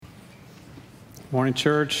Morning,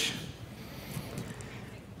 church.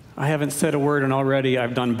 I haven't said a word, and already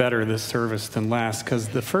I've done better this service than last, because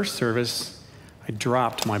the first service, I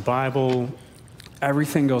dropped my Bible.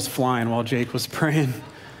 Everything goes flying while Jake was praying.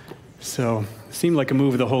 So it seemed like a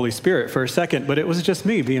move of the Holy Spirit for a second, but it was just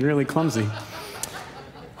me being really clumsy.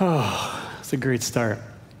 Oh, it's a great start.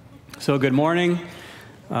 So good morning.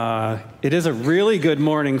 It is a really good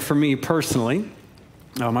morning for me personally.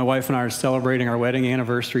 My wife and I are celebrating our wedding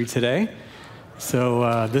anniversary today.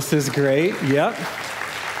 So this is great. Yep.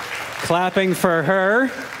 Clapping for her.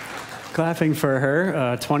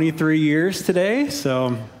 23 years today.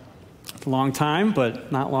 So it's a long time,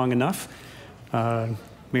 but not long enough.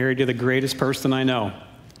 Married to the greatest person I know.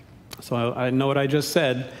 So I know what I just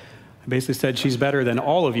said. I basically said she's better than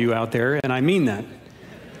all of you out there, and I mean that.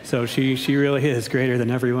 So she really is greater than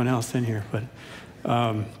everyone else in here. But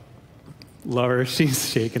love her. She's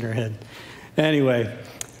shaking her head. Anyway.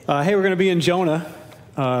 Hey, we're going to be in Jonah.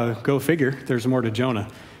 Go figure. There's more to Jonah.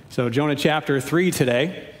 So Jonah chapter 3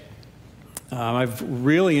 today. I've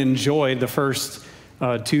really enjoyed the first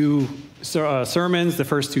two sermons, the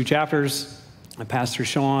first two chapters. Pastor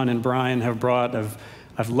Sean and Brian have brought.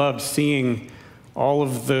 I've loved seeing all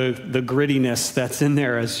of the grittiness that's in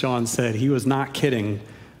there, as Sean said. He was not kidding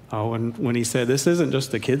when he said, this isn't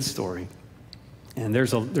just a kid's story. And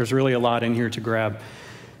there's really a lot in here to grab.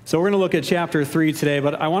 So we're going to look at chapter 3 today,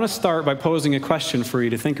 but I want to start by posing a question for you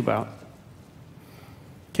to think about.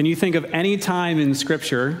 Can you think of any time in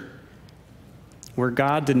Scripture where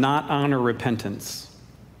God did not honor repentance?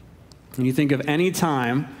 Can you think of any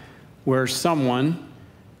time where someone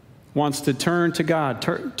wants to turn to God,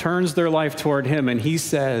 turns their life toward Him, and He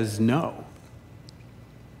says, no,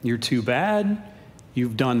 you're too bad,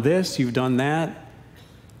 you've done this, you've done that,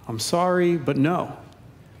 I'm sorry, but no.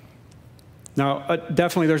 Now,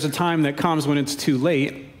 definitely there's a time that comes when it's too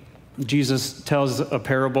late. Jesus tells a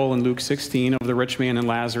parable in Luke 16 of the rich man and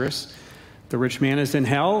Lazarus. The rich man is in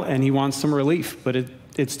hell, and he wants some relief, but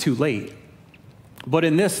it's too late. But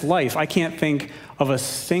in this life, I can't think of a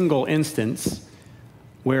single instance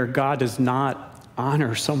where God does not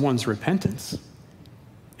honor someone's repentance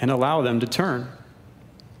and allow them to turn.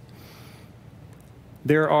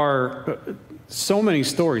 There are so many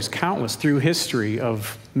stories, countless, through history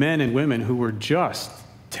of men and women who were just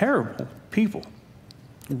terrible people,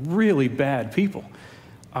 really bad people,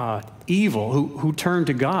 evil, who turned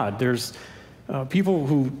to God. There's people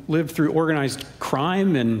who lived through organized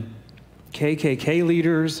crime and KKK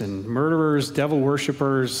leaders and murderers, devil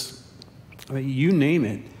worshipers, you name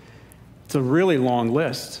it. It's a really long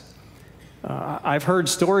list. I've heard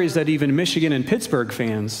stories that even Michigan and Pittsburgh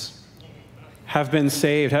fans have been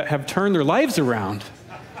saved, have turned their lives around.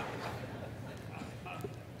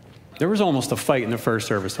 There was almost a fight in the first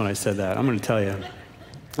service when I said that, I'm going to tell you.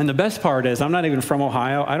 And the best part is, I'm not even from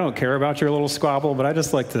Ohio. I don't care about your little squabble, but I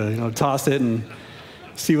just like to toss it and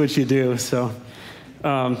see what you do. So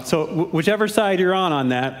whichever side you're on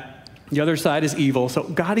that, the other side is evil. So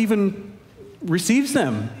God even receives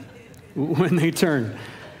them when they turn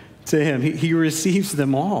to Him. He receives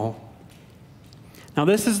them all. Now,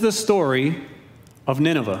 this is the story of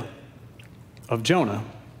Nineveh, of Jonah.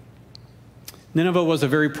 Nineveh was a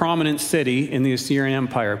very prominent city in the Assyrian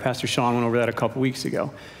Empire. Pastor Sean went over that a couple weeks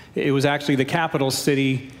ago. It was actually the capital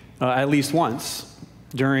city at least once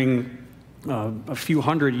during a few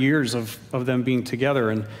hundred years of them being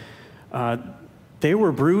together. And they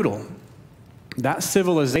were brutal. That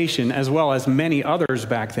civilization, as well as many others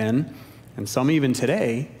back then, and some even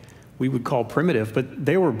today, we would call primitive, but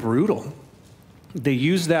they were brutal. They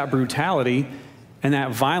used that brutality and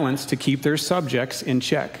that violence to keep their subjects in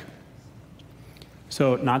check.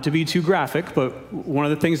 So, not to be too graphic, but one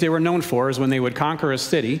of the things they were known for is when they would conquer a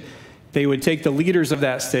city, they would take the leaders of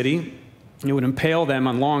that city, they would impale them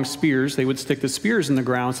on long spears. They would stick the spears in the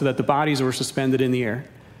ground so that the bodies were suspended in the air.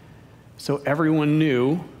 So everyone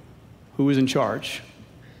knew who was in charge.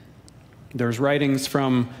 There's writings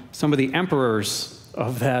from some of the emperors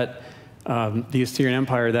of that, the Assyrian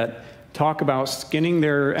Empire, that talk about skinning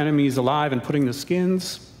their enemies alive and putting the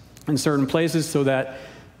skins in certain places so that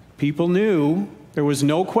people knew there was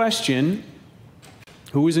no question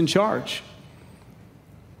who was in charge.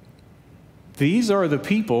 These are the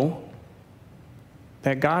people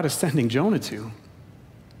that God is sending Jonah to.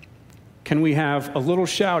 Can we have a little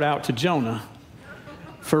shout out to Jonah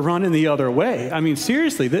for running the other way? I mean,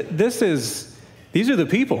 seriously, these are the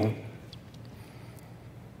people.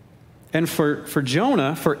 And for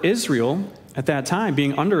Jonah, for Israel at that time,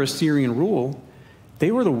 being under Assyrian rule,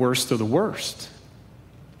 they were the worst of the worst.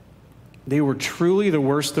 They were truly the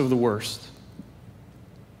worst of the worst.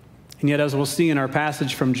 And yet, as we'll see in our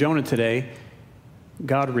passage from Jonah today,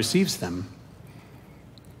 God receives them.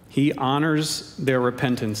 He honors their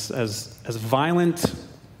repentance. As violent,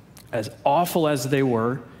 as awful as they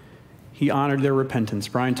were, he honored their repentance.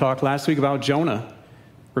 Brian talked last week about Jonah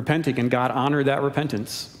repenting, and God honored that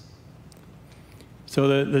repentance.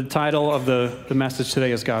 So the title of the message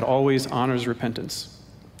today is God Always Honors Repentance.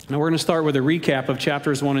 Now we're going to start with a recap of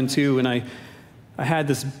chapters 1 and 2, and I had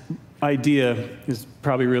this idea, it's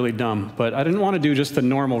probably really dumb, but I didn't want to do just a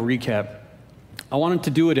normal recap. I wanted to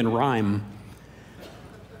do it in rhyme.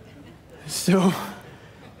 So,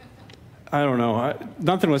 I don't know,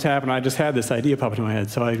 nothing was happening, I just had this idea pop into my head,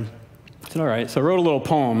 so I said, all right, so I wrote a little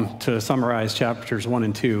poem to summarize chapters 1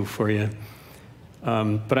 and 2 for you.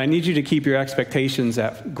 But I need you to keep your expectations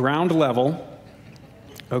at ground level,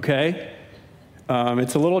 okay?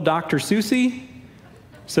 It's a little Dr. Seuss-y,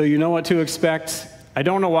 so you know what to expect. I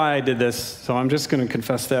don't know why I did this, so I'm just going to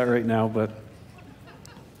confess that right now, but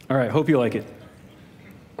all right, hope you like it.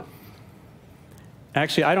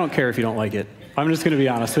 Actually, I don't care if you don't like it. I'm just going to be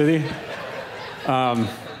honest with you.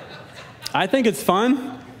 I think it's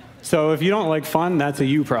fun, so if you don't like fun, that's a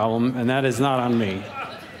you problem, and that is not on me.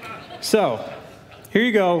 So, here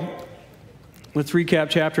you go. Let's recap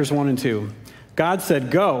chapters 1 and 2. God said,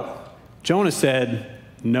 go. Jonah said,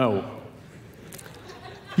 no.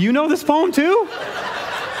 You know this poem too?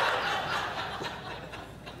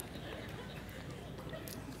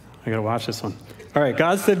 I gotta watch this one. All right,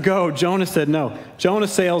 God said go. Jonah said no. Jonah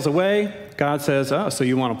sails away. God says, oh, so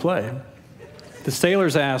you want to play? The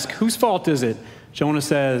sailors ask, whose fault is it? Jonah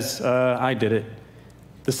says, I did it.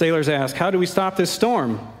 The sailors ask, how do we stop this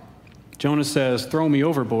storm? Jonah says, throw me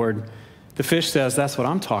overboard. The fish says, that's what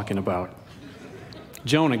I'm talking about.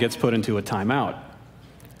 Jonah gets put into a timeout.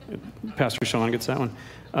 Pastor Sean gets that one.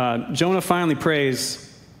 Jonah finally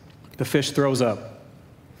prays. The fish throws up.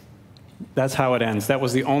 That's how it ends. That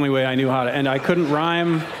was the only way I knew how to end. I couldn't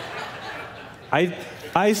rhyme.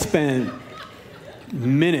 I spent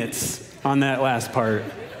minutes on that last part.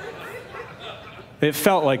 It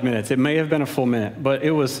felt like minutes. It may have been a full minute, but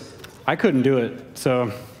I couldn't do it.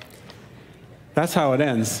 So that's how it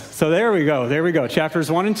ends. So there we go. Chapters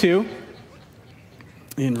 1 and 2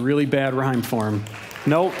 in really bad rhyme form.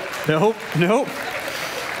 Nope.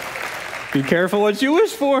 Be careful what you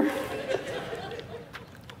wish for.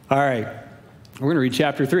 All right, we're going to read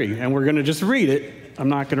chapter 3, and we're going to just read it. I'm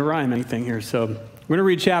not going to rhyme anything here, so we're going to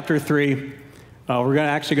read chapter 3. We're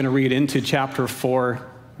actually going to read into chapter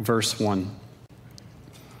 4, verse 1.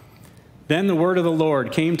 Then the word of the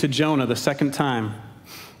Lord came to Jonah the second time,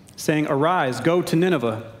 saying, arise, go to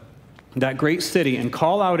Nineveh, that great city, and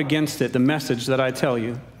call out against it the message that I tell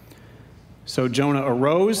you. So Jonah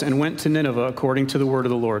arose and went to Nineveh according to the word of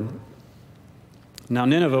the Lord. Now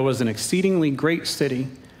Nineveh was an exceedingly great city,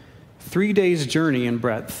 3 days' journey in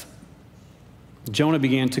breadth. Jonah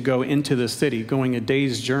began to go into the city, going a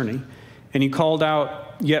day's journey, and he called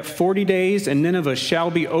out, yet 40 days and Nineveh shall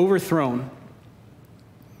be overthrown.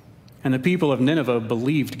 And the people of Nineveh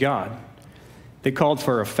believed God. They called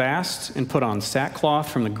for a fast and put on sackcloth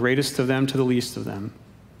from the greatest of them to the least of them.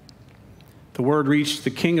 The word reached the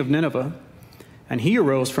king of Nineveh, and he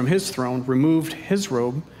arose from his throne, removed his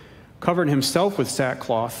robe, covered himself with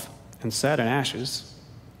sackcloth, and sat in ashes.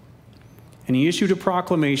 And he issued a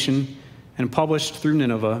proclamation and published through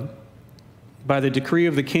Nineveh, by the decree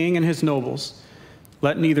of the king and his nobles,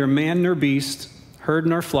 let neither man nor beast, herd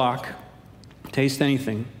nor flock, taste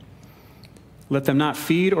anything. Let them not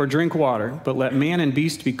feed or drink water, but let man and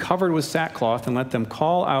beast be covered with sackcloth, and let them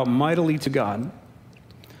call out mightily to God.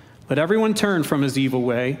 Let everyone turn from his evil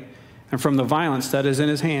way and from the violence that is in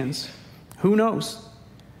his hands. Who knows?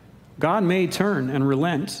 God may turn and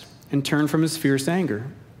relent and turn from his fierce anger,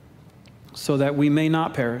 so that we may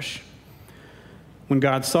not perish. When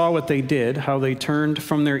God saw what they did, how they turned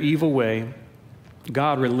from their evil way,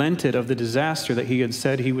 God relented of the disaster that he had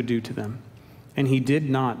said he would do to them, and he did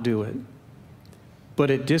not do it. But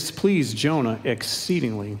it displeased Jonah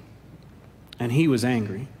exceedingly, and he was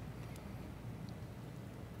angry.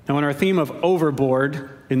 Now, in our theme of overboard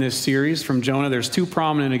in this series from Jonah, there's two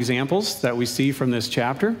prominent examples that we see from this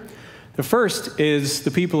chapter. The first is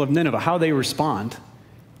the people of Nineveh, how they respond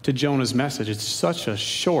to Jonah's message. It's such a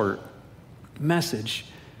short message,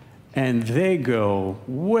 and they go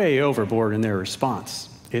way overboard in their response.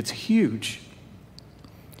 It's huge.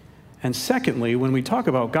 And secondly, when we talk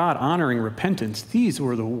about God honoring repentance, these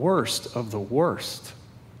were the worst of the worst.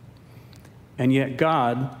 And yet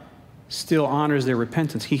God still honors their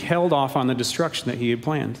repentance. He held off on the destruction that he had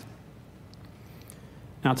planned.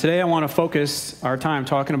 Now today I want to focus our time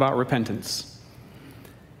talking about repentance.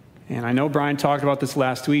 And I know Brian talked about this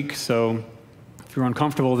last week, so if you're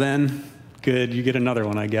uncomfortable then, Good, you get another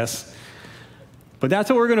one, I guess. But that's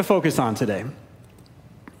what we're going to focus on today.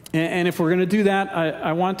 And if we're going to do that,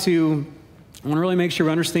 I want to really make sure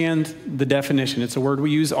we understand the definition. It's a word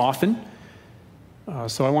we use often.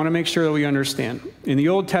 So I want to make sure that we understand. In the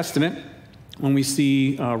Old Testament, when we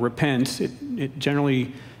see repent, it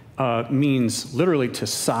generally means literally to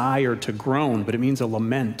sigh or to groan, but it means a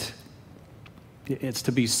lament. It's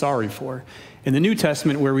to be sorry for. In the New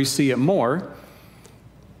Testament, where we see it more,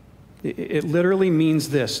 it literally means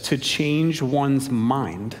this, to change one's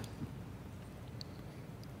mind.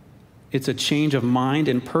 It's a change of mind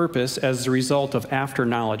and purpose as a result of after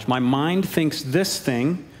knowledge. My mind thinks this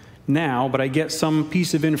thing now, but I get some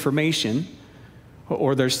piece of information,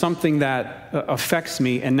 or there's something that affects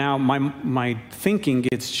me, and now my thinking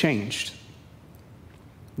gets changed.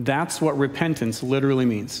 That's what repentance literally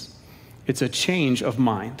means. It's a change of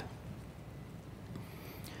mind.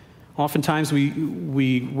 Oftentimes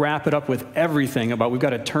we wrap it up with everything about we've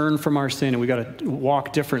got to turn from our sin and we've got to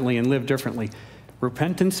walk differently and live differently.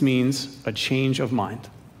 Repentance means a change of mind.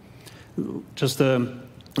 Just a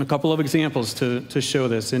couple of examples to show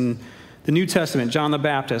this. In the New Testament, John the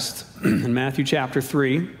Baptist, in Matthew chapter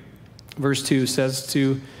 3, verse 2, says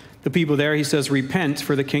to the people there, he says, "Repent,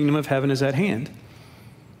 for the kingdom of heaven is at hand."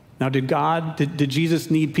 Now, did Jesus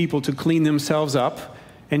need people to clean themselves up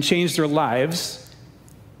and change their lives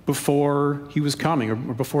before he was coming or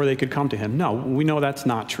before they could come to him? No, we know that's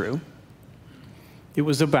not true. It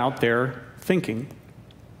was about their thinking.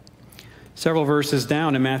 Several verses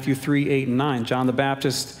down in Matthew 3, 8, and 9, John the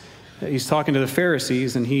Baptist, he's talking to the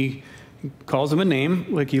Pharisees, and he calls them a name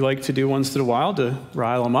like he liked to do once in a while to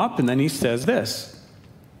rile them up, and then he says this.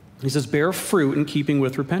 He says, "Bear fruit in keeping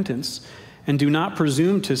with repentance, and do not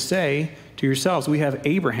presume to say to yourselves, 'We have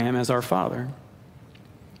Abraham as our father.'"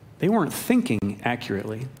 They weren't thinking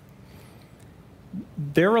accurately.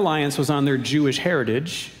 Their reliance was on their Jewish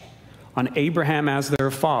heritage, on Abraham as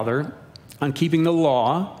their father, on keeping the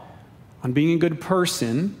law, on being a good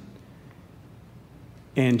person.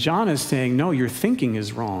 And John is saying, no, your thinking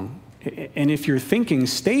is wrong. And if your thinking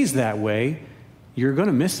stays that way, you're going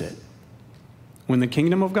to miss it. When the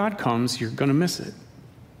kingdom of God comes, you're going to miss it.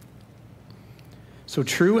 So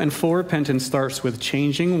true and full repentance starts with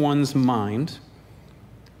changing one's mind,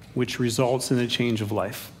 which results in a change of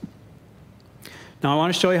life. Now, I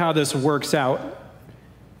want to show you how this works out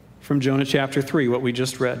from Jonah chapter 3, what we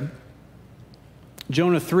just read.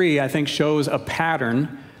 Jonah 3, I think, shows a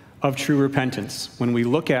pattern of true repentance. When we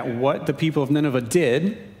look at what the people of Nineveh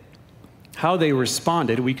did, how they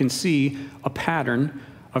responded, we can see a pattern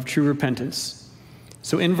of true repentance.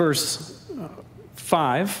 So in verse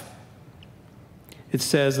 5, it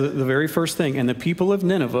says the very first thing, "And the people of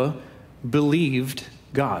Nineveh believed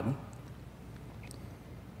God."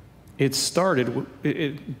 It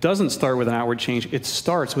doesn't start with an outward change. It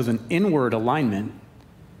starts with an inward alignment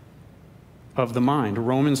of the mind.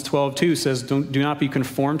 Romans 12:2 says, do not be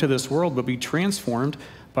conformed to this world, but be transformed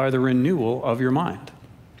by the renewal of your mind.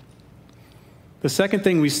 The second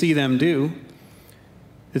thing we see them do,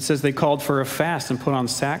 it says they called for a fast and put on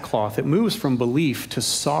sackcloth. It moves from belief to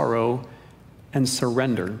sorrow and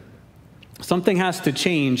surrender. Something has to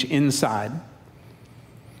change inside.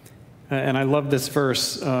 And I love this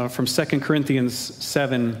verse from 2 Corinthians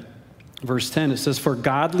 7, verse 10. It says, "For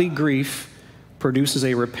godly grief produces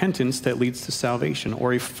a repentance that leads to salvation,"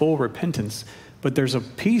 or a full repentance. But there's a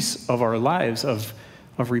piece of our lives of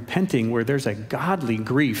repenting where there's a godly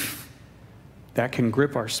grief that can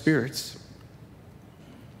grip our spirits.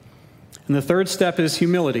 And the third step is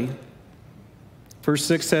humility. Verse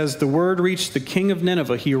 6 says, "The word reached the king of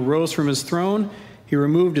Nineveh. He arose from his throne. He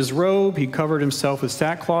removed his robe. He covered himself with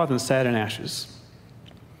sackcloth and sat in ashes."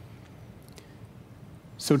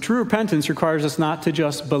 So true repentance requires us not to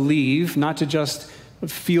just believe, not to just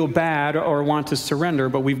feel bad or want to surrender,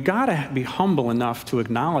 but we've got to be humble enough to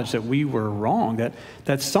acknowledge that we were wrong,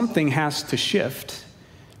 that something has to shift,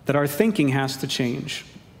 that our thinking has to change,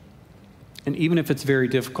 and even if it's very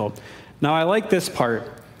difficult. Now, I like this part,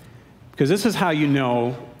 because this is how you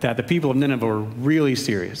know that the people of Nineveh were really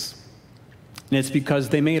serious. And it's because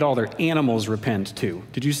they made all their animals repent too.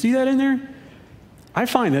 Did you see that in there? I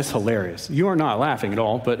find this hilarious. You are not laughing at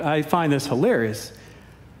all, but I find this hilarious.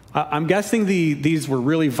 I'm guessing these were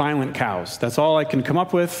really violent cows. That's all I can come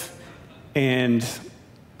up with. And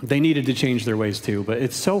they needed to change their ways too. But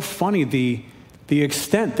it's so funny the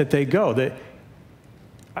extent that they go. That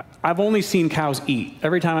I've only seen cows eat.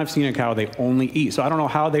 Every time I've seen a cow, they only eat. So I don't know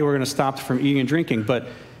how they were going to stop from eating and drinking. But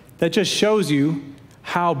that just shows you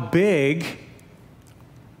how big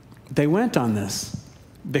they went on this.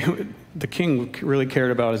 The king really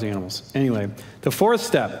cared about his animals. Anyway, the fourth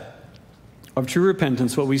step of true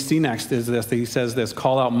repentance, what we see next is this. He says this,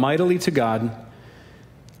 call out mightily to God.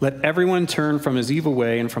 Let everyone turn from his evil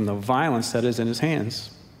way and from the violence that is in his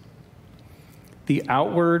hands. The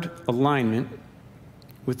outward alignment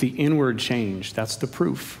with the inward change, that's the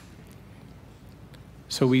proof.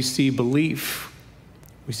 So we see belief,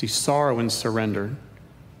 we see sorrow and surrender,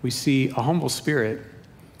 we see a humble spirit,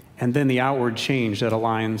 and then the outward change that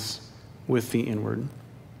aligns with the inward.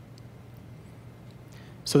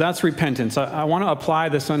 So that's repentance. I want to apply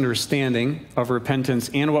this understanding of repentance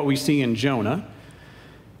and what we see in Jonah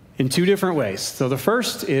in two different ways. So the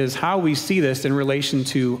first is how we see this in relation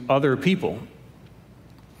to other people.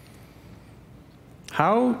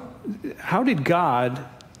 How did God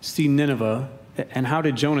see Nineveh and how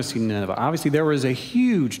did Jonah see Nineveh? Obviously, there was a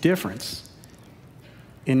huge difference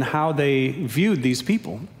in how they viewed these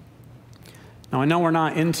people. Now, I know we're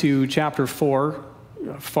not into chapter 4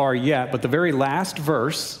 far yet, but the very last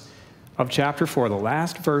verse of chapter 4, the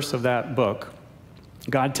last verse of that book,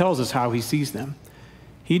 God tells us how he sees them.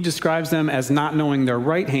 He describes them as not knowing their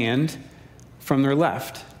right hand from their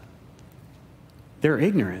left. They're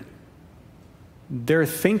ignorant. Their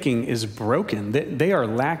thinking is broken. They are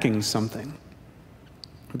lacking something.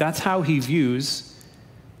 That's how he views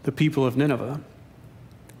the people of Nineveh.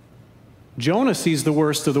 Jonah sees the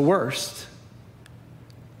worst of the worst.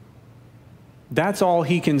 That's all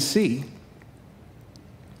he can see.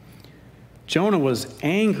 Jonah was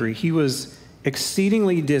angry. He was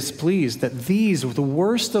exceedingly displeased that these, the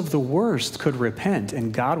worst of the worst, could repent,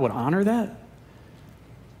 and God would honor that.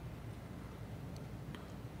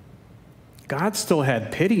 God still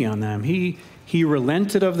had pity on them. He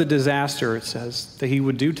relented of the disaster, it says, that he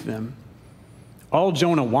would do to them. All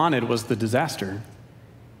Jonah wanted was the disaster.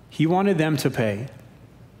 He wanted them to pay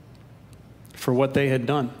for what they had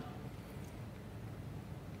done.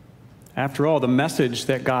 After all, the message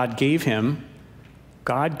that God gave him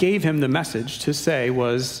the message to say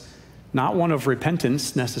was not one of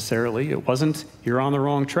repentance necessarily. It wasn't, you're on the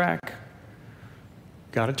wrong track.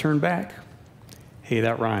 Got to turn back. Hey,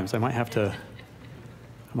 that rhymes. I might have to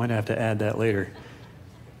add that later.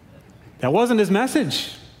 That wasn't his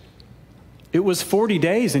message. It was 40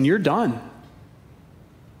 days and you're done.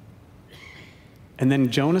 And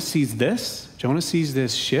then Jonah sees this. Jonah sees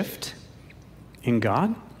this shift in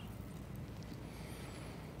God.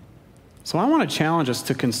 So I want to challenge us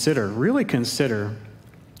to really consider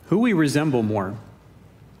who we resemble more,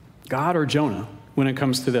 God or Jonah, when it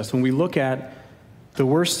comes to this. When we look at the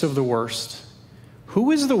worst of the worst,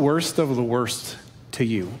 who is the worst of the worst to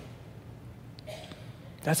you?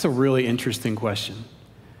 That's a really interesting question.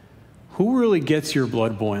 Who really gets your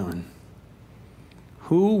blood boiling?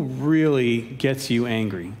 Who really gets you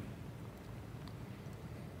angry?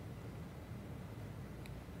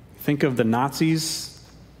 Think of the Nazis,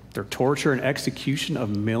 their torture and execution of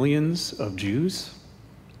millions of Jews.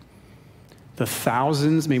 The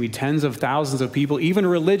thousands, maybe tens of thousands of people, even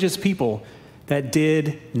religious people, that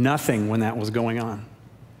did nothing when that was going on.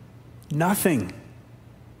 Nothing.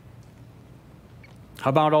 How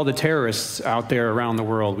about all the terrorists out there around the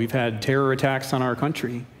world? We've had terror attacks on our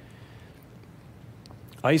country.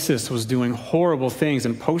 ISIS was doing horrible things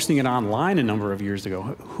and posting it online a number of years ago.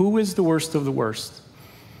 Who is the worst of the worst?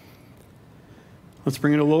 Let's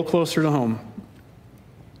bring it a little closer to home.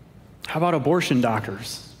 How about abortion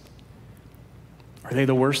doctors? Are they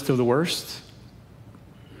the worst of the worst?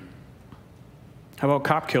 How about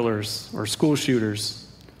cop killers or school shooters?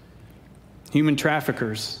 Human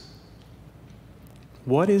traffickers?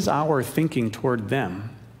 What is our thinking toward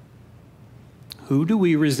them? Who do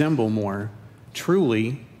we resemble more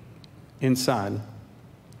truly inside?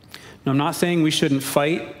 Now, I'm not saying we shouldn't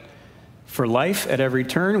fight for life at every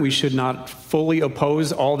turn. We should not fully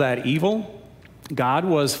oppose all that evil. God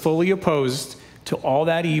was fully opposed to all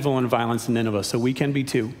that evil and violence in Nineveh, so we can be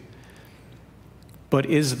too. But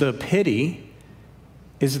is the pity,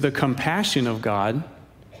 is the compassion of God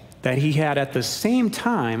that he had at the same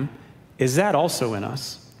time, is that also in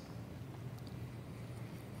us?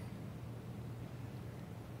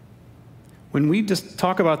 When we just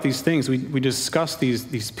talk about these things, we discuss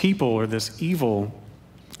these people or this evil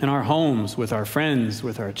in our homes, with our friends,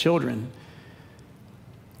 with our children,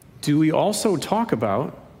 do we also talk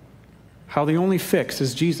about how the only fix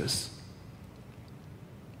is Jesus?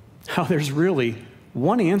 How there's really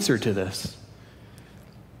one answer to this?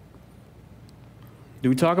 Do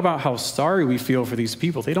we talk about how sorry we feel for these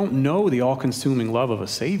people? They don't know the all-consuming love of a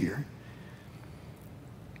Savior.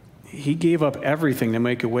 He gave up everything to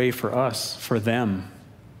make a way for us, for them,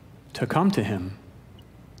 to come to him.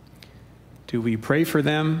 Do we pray for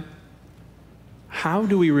them? How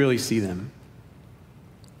do we really see them?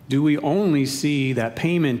 Do we only see that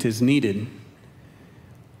payment is needed?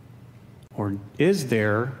 Or is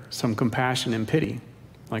there some compassion and pity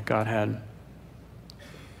like God had?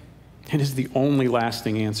 It is the only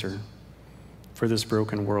lasting answer for this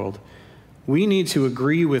broken world. We need to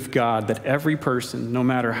agree with God that every person, no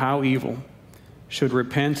matter how evil, should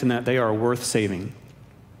repent and that they are worth saving.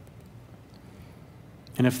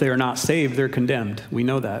 And if they are not saved, they're condemned. We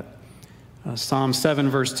know that. Psalm 7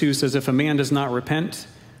 verse 2 says, if a man does not repent,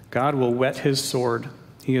 God will whet his sword.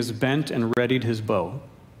 He has bent and readied his bow.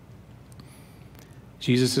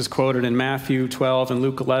 Jesus is quoted in Matthew 12 and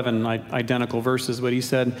Luke 11, identical verses, but he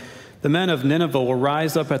said, the men of Nineveh will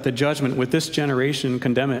rise up at the judgment with this generation and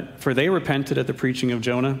condemn it, for they repented at the preaching of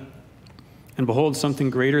Jonah. And behold, something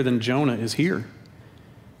greater than Jonah is here.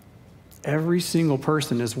 Every single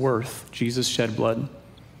person is worth Jesus' shed blood.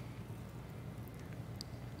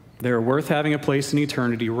 They're worth having a place in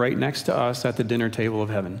eternity right next to us at the dinner table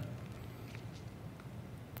of heaven.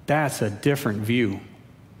 That's a different view.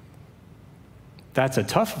 That's a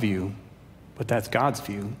tough view, but that's God's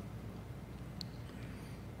view.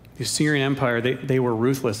 The Assyrian Empire, they were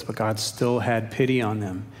ruthless, but God still had pity on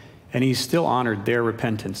them. And he still honored their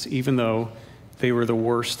repentance, even though they were the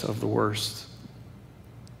worst of the worst.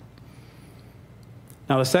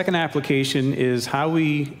 Now, the second application is how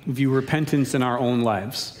we view repentance in our own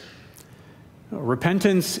lives.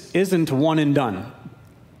 Repentance isn't one and done.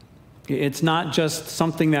 It's not just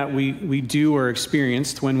something that we do or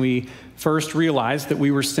experienced when we first realized that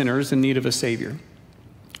we were sinners in need of a Savior,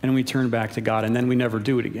 and we turn back to God, and then we never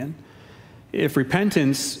do it again. If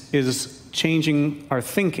repentance is changing our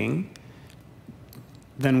thinking,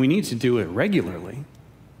 then we need to do it regularly.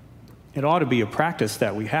 It ought to be a practice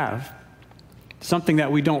that we have, something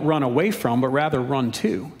that we don't run away from, but rather run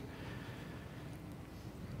to.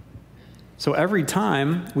 So every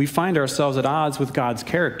time we find ourselves at odds with God's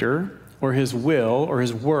character or his will or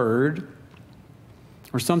his word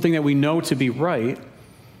or something that we know to be right,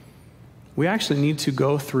 we actually need to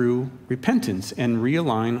go through repentance and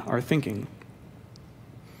realign our thinking.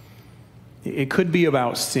 It could be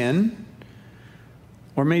about sin,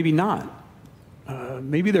 or maybe not.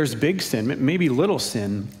 Maybe there's big sin, maybe little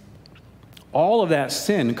sin. All of that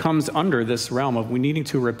sin comes under this realm of we needing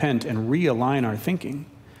to repent and realign our thinking.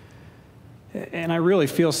 And I really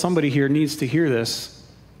feel somebody here needs to hear this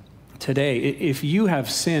today. If you have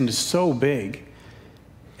sinned so big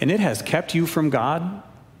and it has kept you from God,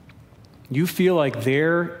 you feel like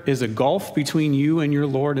there is a gulf between you and your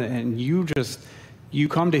Lord, and you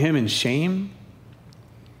come to him in shame,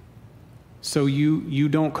 so you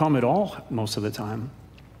don't come at all most of the time.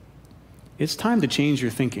 It's time to change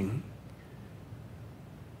your thinking.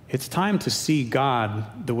 It's time to see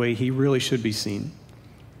God the way he really should be seen.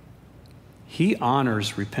 He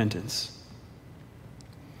honors repentance.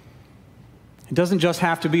 It doesn't just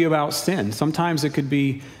have to be about sin. Sometimes it could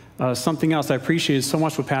be something else. I appreciated so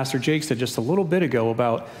much what Pastor Jake said just a little bit ago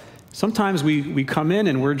about sometimes we come in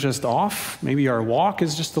and we're just off. Maybe our walk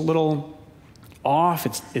is just a little off.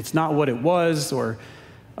 It's not what it was, or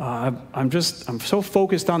I'm so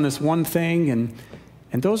focused on this one thing,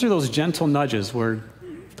 and those are those gentle nudges where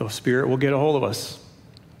the Spirit will get a hold of us.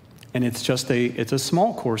 And it's a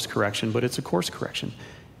small course correction, but it's a course correction.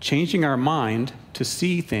 Changing our mind to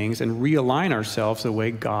see things and realign ourselves the way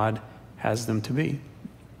God has them to be.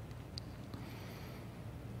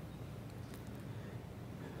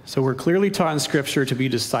 So we're clearly taught in Scripture to be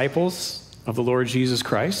disciples of the Lord Jesus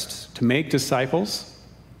Christ, to make disciples.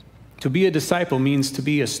 To be a disciple means to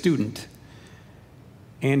be a student.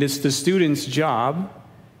 And it's the student's job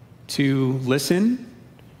to listen,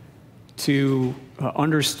 to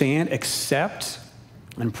understand, accept,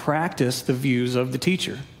 and practice the views of the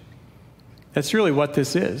teacher. That's really what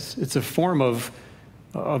this is. It's a form of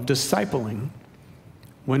discipling.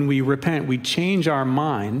 When we repent, we change our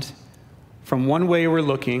mind from one way we're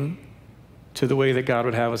looking to the way that God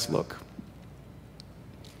would have us look.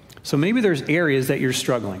 So maybe there's areas that you're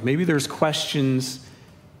struggling. Maybe there's questions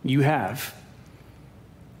you have.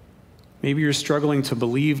 Maybe you're struggling to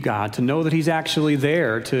believe God, to know that he's actually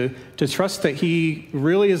there, to trust that he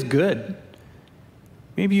really is good.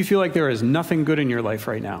 Maybe you feel like there is nothing good in your life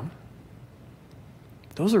right now.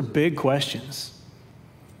 Those are big questions.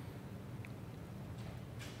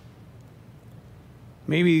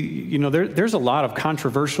 Maybe, there's a lot of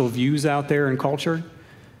controversial views out there in culture.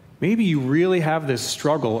 Maybe you really have this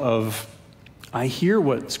struggle of, I hear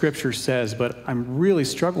what Scripture says, but I'm really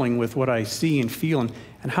struggling with what I see and feel, and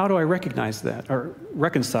how do I recognize that, or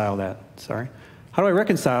reconcile that, sorry. How do I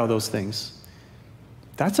reconcile those things?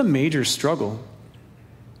 That's a major struggle.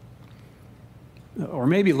 Or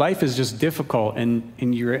maybe life is just difficult and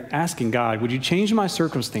you're asking God, would you change my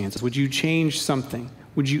circumstances? Would you change something?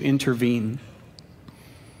 Would you intervene?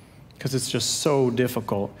 Because it's just so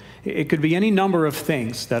difficult. It could be any number of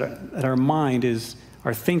things that our mind is,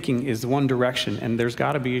 our thinking is one direction, and there's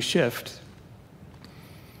got to be a shift.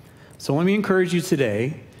 So let me encourage you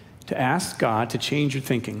today to ask God to change your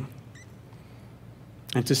thinking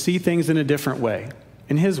and to see things in a different way,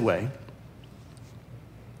 in His way.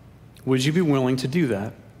 Would you be willing to do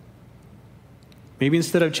that? Maybe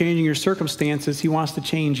instead of changing your circumstances, He wants to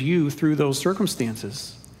change you through those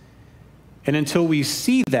circumstances. And until we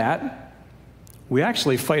see that, we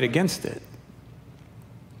actually fight against it.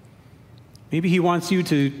 Maybe He wants you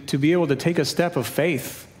to be able to take a step of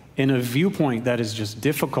faith in a viewpoint that is just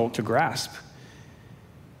difficult to grasp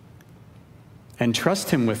and trust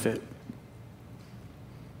Him with it.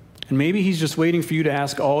 And maybe He's just waiting for you to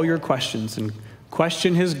ask all your questions and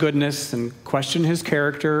question His goodness and question His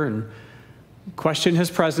character and question His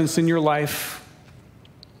presence in your life.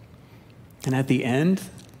 And at the end,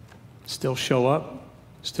 still show up,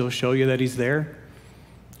 still show you that He's there,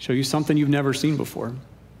 show you something you've never seen before.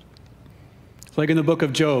 It's like in the book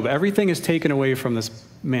of Job, everything is taken away from this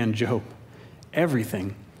man Job.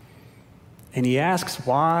 Everything. And he asks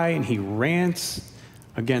why, and he rants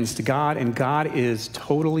against God, and God is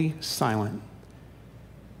totally silent.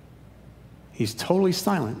 He's totally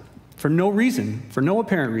silent for no reason, for no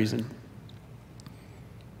apparent reason.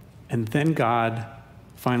 And then God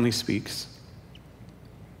finally speaks.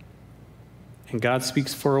 And God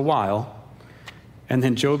speaks for a while. And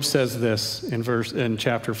then Job says this in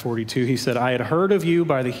chapter 42. He said, I had heard of you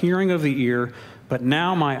by the hearing of the ear, but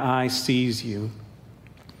now my eye sees you.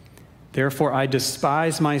 Therefore I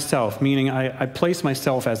despise myself, meaning I place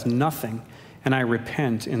myself as nothing, and I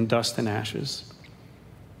repent in dust and ashes.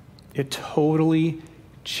 It totally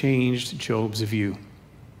changed Job's view.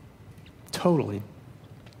 Totally.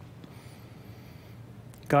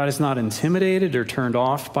 God is not intimidated or turned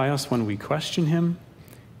off by us when we question Him.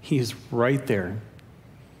 He is right there.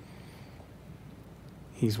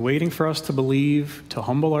 He's waiting for us to believe, to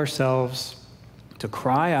humble ourselves, to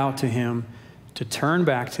cry out to Him, to turn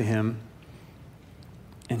back to Him,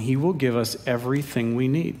 and He will give us everything we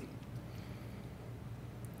need.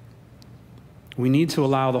 We need to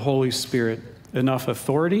allow the Holy Spirit enough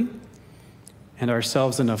authority and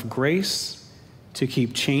ourselves enough grace to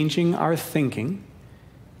keep changing our thinking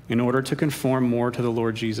in order to conform more to the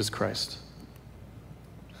Lord Jesus Christ.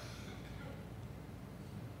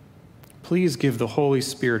 Please give the Holy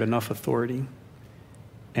Spirit enough authority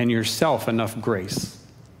and yourself enough grace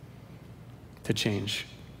to change.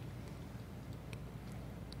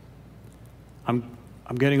 I'm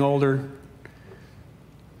getting older.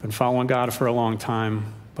 Been following God for a long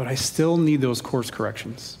time, but I still need those course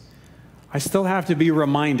corrections. I still have to be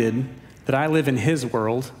reminded that I live in His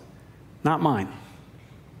world, not mine.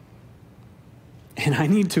 And I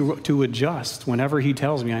need to adjust whenever He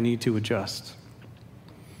tells me I need to adjust.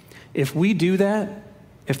 If we do that,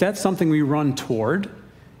 if that's something we run toward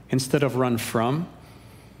instead of run from,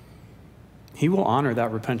 He will honor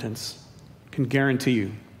that repentance. I can guarantee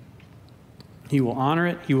you. He will honor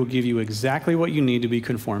it. He will give you exactly what you need to be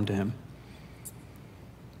conformed to Him.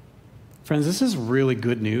 Friends, this is really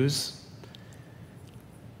good news.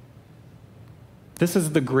 This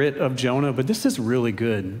is the grit of Jonah, but this is really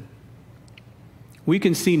good. We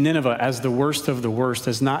can see Nineveh as the worst of the worst,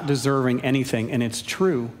 as not deserving anything, and it's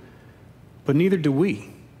true, but neither do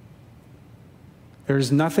we. There's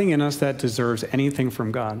nothing in us that deserves anything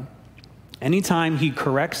from God. Anytime He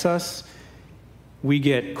corrects us, we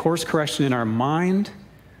get course correction in our mind.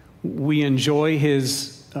 We enjoy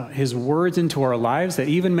His words into our lives that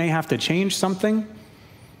even may have to change something.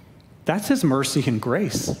 That's His mercy and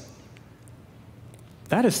grace.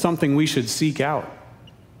 That is something we should seek out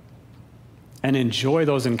and enjoy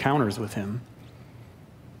those encounters with Him.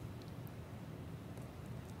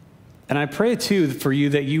 And I pray, too, for you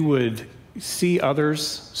that you would see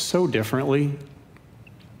others so differently.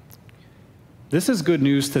 This is good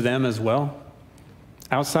news to them as well.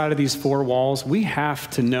 Outside of these four walls, we have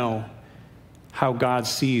to know how God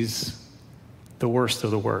sees the worst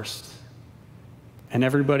of the worst and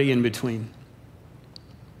everybody in between.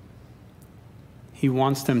 He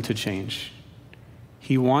wants them to change.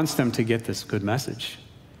 He wants them to get this good message.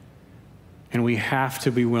 And we have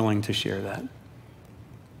to be willing to share that.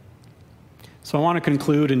 So I want to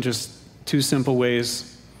conclude in just two simple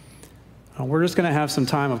ways. We're just going to have some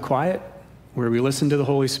time of quiet where we listen to the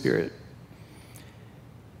Holy Spirit.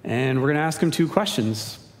 And we're going to ask Him two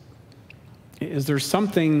questions. Is there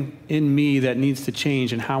something in me that needs to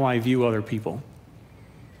change in how I view other people?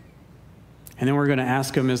 And then we're going to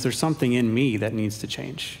ask him, is there something in me that needs to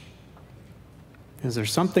change? Is there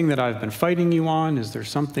something that I've been fighting you on? Is there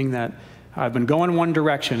something that I've been going one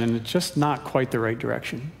direction and it's just not quite the right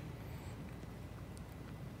direction?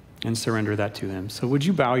 And surrender that to him. So would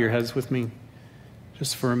you bow your heads with me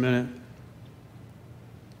just for a minute?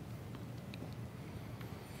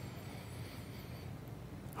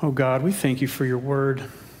 Oh God, we thank you for your word.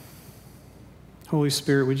 Holy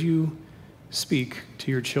Spirit, would you speak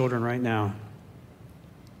to your children right now?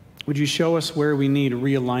 Would you show us where we need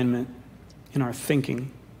realignment in our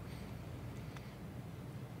thinking?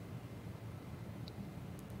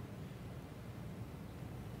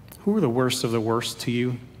 Who are the worst of the worst to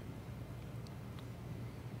you?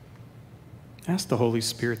 Ask the Holy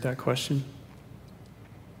Spirit that question.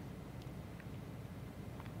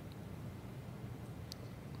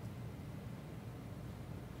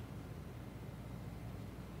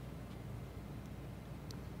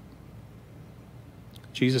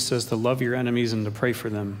 Jesus says to love your enemies and to pray for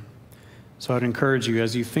them. So I'd encourage you,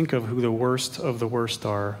 as you think of who the worst of the worst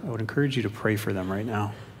are, I would encourage you to pray for them right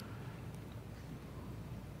now.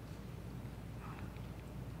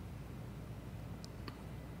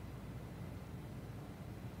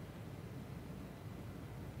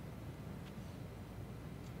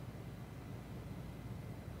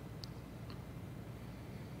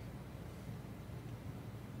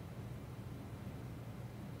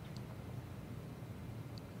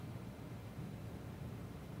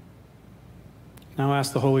 Now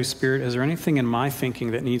ask the Holy Spirit, is there anything in my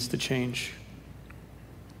thinking that needs to change?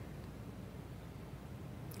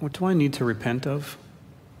 What do I need to repent of?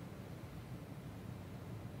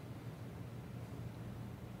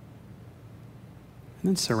 And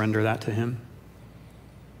then surrender that to him.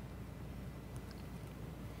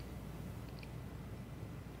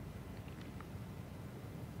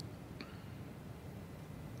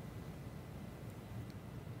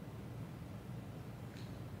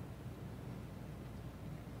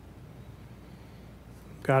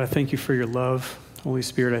 God, I thank you for your love. Holy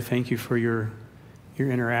Spirit, I thank you for your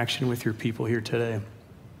interaction with your people here today.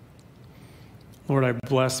 Lord, I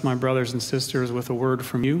bless my brothers and sisters with a word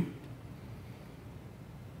from you.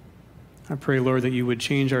 I pray, Lord, that you would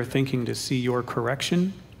change our thinking to see your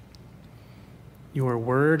correction, your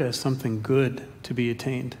word as something good to be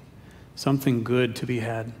attained, something good to be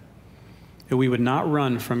had. That we would not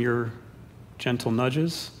run from your gentle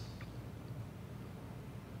nudges.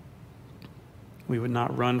 We would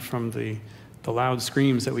not run from the loud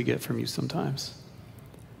screams that we get from you sometimes.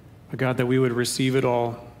 But God, that we would receive it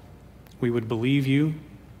all. We would believe you.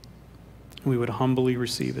 And we would humbly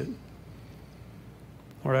receive it.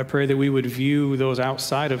 Lord, I pray that we would view those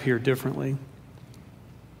outside of here differently.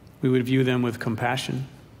 We would view them with compassion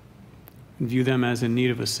and view them as in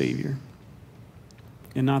need of a Savior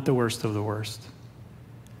and not the worst of the worst.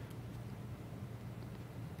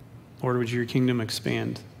 Lord, would your kingdom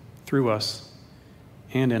expand through us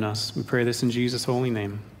and in us. We pray this in Jesus' holy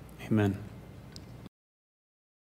name. Amen.